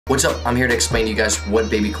What's up? I'm here to explain to you guys what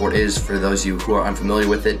baby court is for those of you who are unfamiliar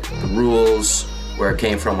with it, the rules, where it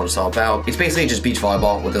came from, what it's all about. It's basically just beach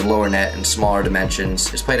volleyball with a lower net and smaller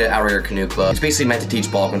dimensions. It's played at Outrigger Canoe Club. It's basically meant to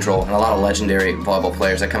teach ball control, and a lot of legendary volleyball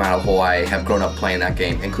players that come out of Hawaii have grown up playing that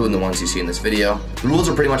game, including the ones you see in this video. The rules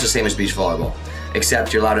are pretty much the same as beach volleyball,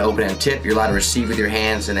 except you're allowed to open and tip, you're allowed to receive with your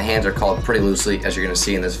hands, and the hands are called pretty loosely, as you're gonna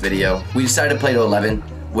see in this video. We decided to play to 11.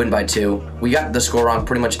 Win by 2. We got the score wrong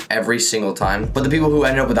pretty much every single time, but the people who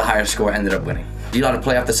ended up with the higher score ended up winning. You're allowed to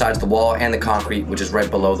play off the sides of the wall and the concrete, which is right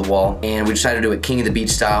below the wall, and we decided to do it king of the beach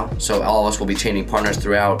style, so all of us will be changing partners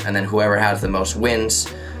throughout, and then whoever has the most wins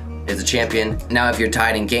is the champion. Now if you're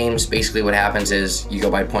tied in games, basically what happens is you go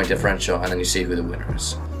by point differential, and then you see who the winner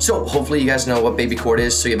is. So hopefully you guys know what baby court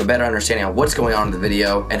is, so you have a better understanding of what's going on in the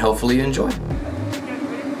video, and hopefully you enjoy.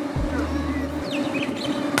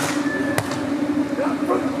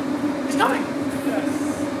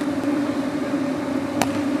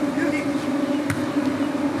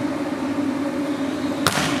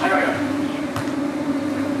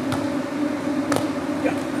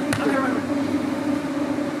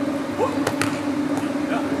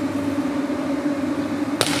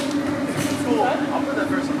 I'll put that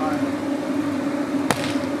first on mine.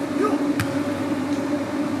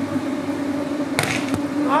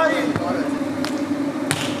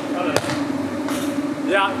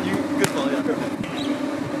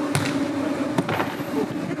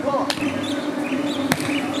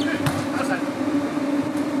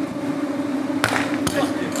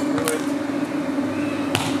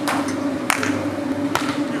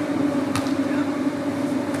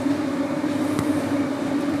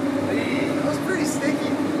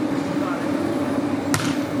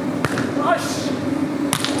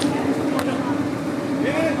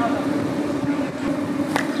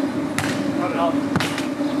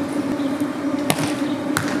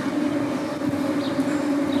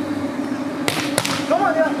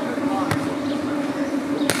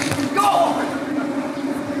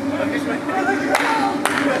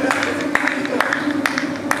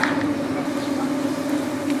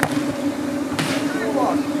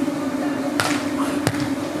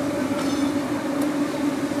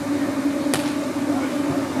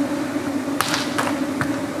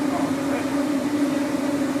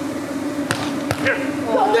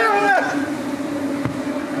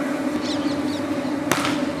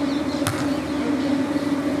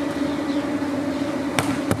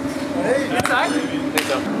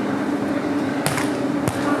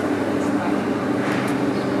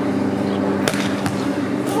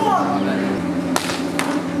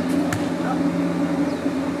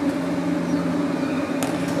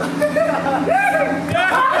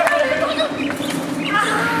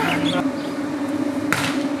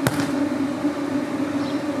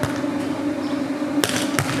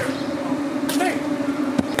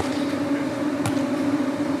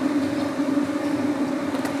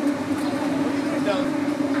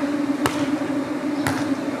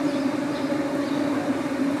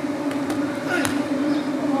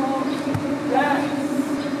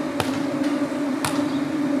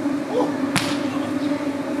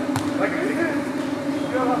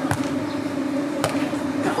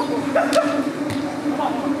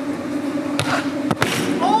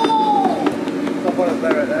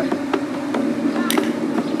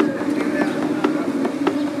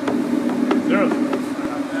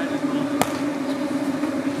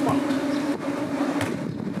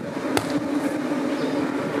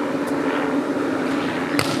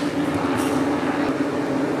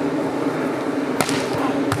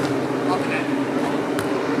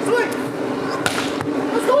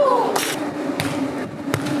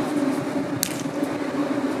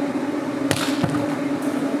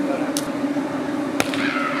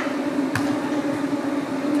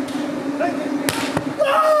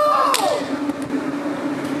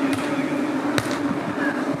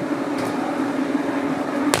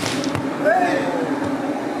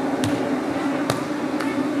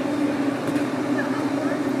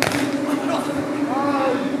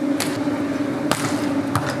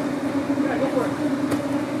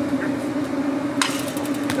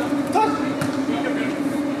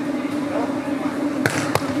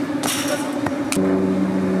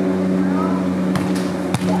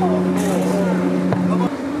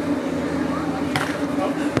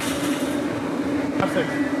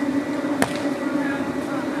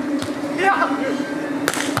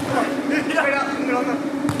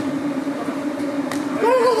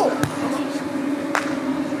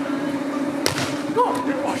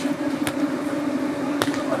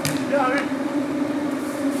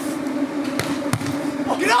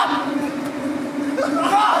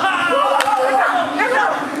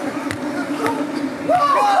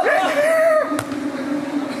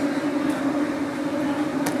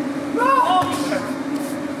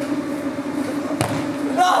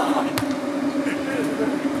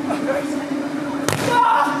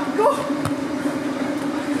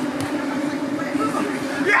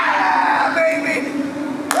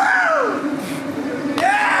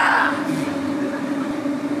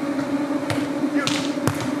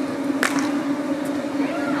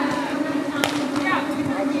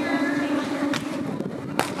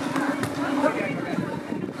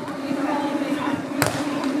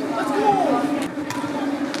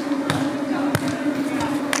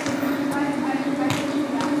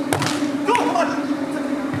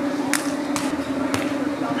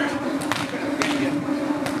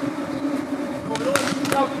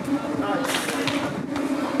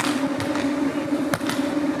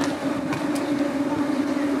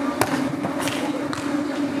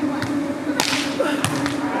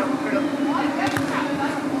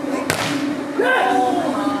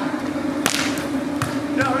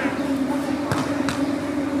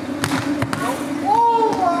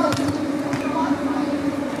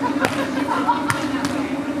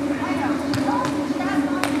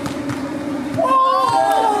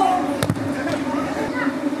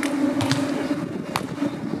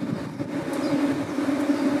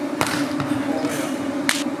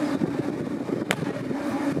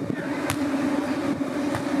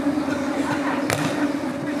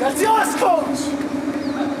 That's yours, coach!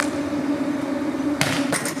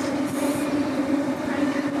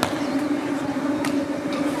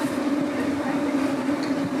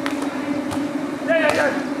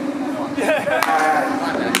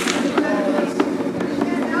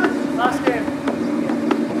 Last game.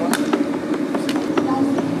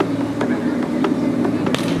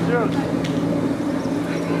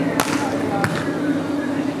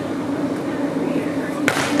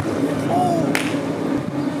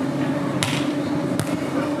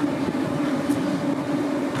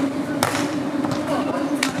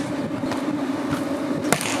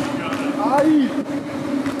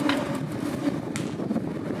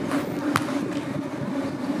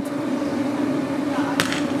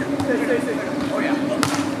 Oh yeah.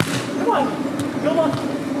 Come on. Come on.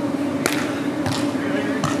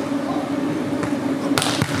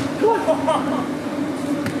 Come on.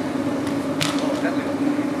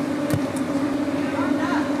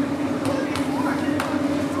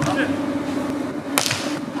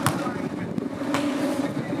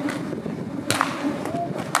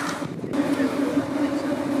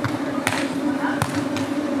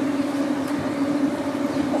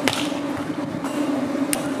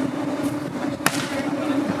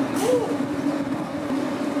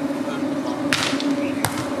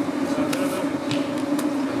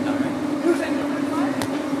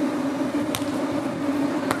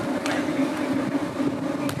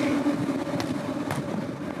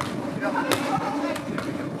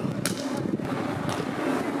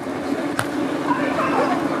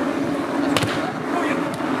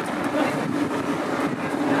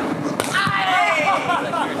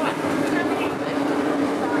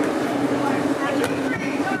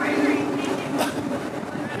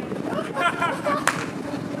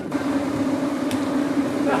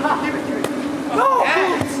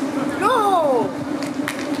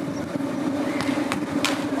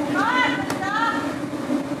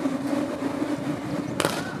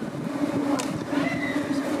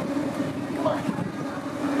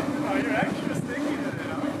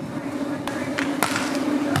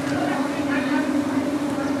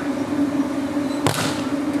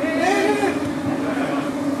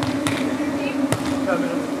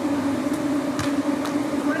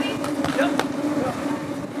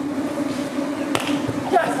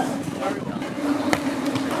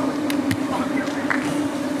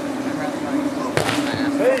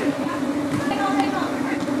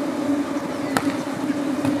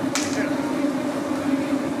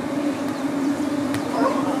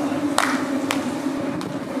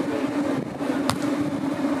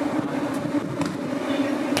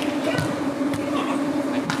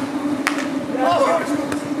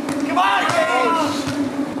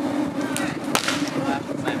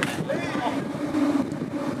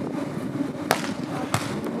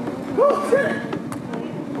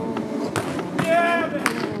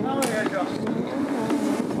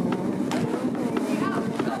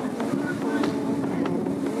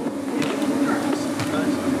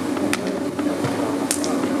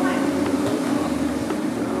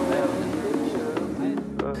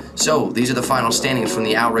 So these are the final standings from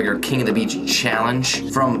the Outrigger King of the Beach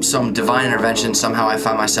Challenge. From some divine intervention, somehow I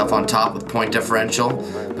found myself on top with point differential,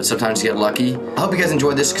 but sometimes you get lucky. I hope you guys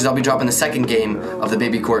enjoyed this because I'll be dropping the second game of the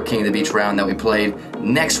Baby Court King of the Beach round that we played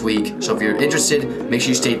next week. So if you're interested, make sure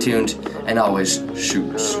you stay tuned and always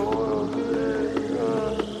shoot.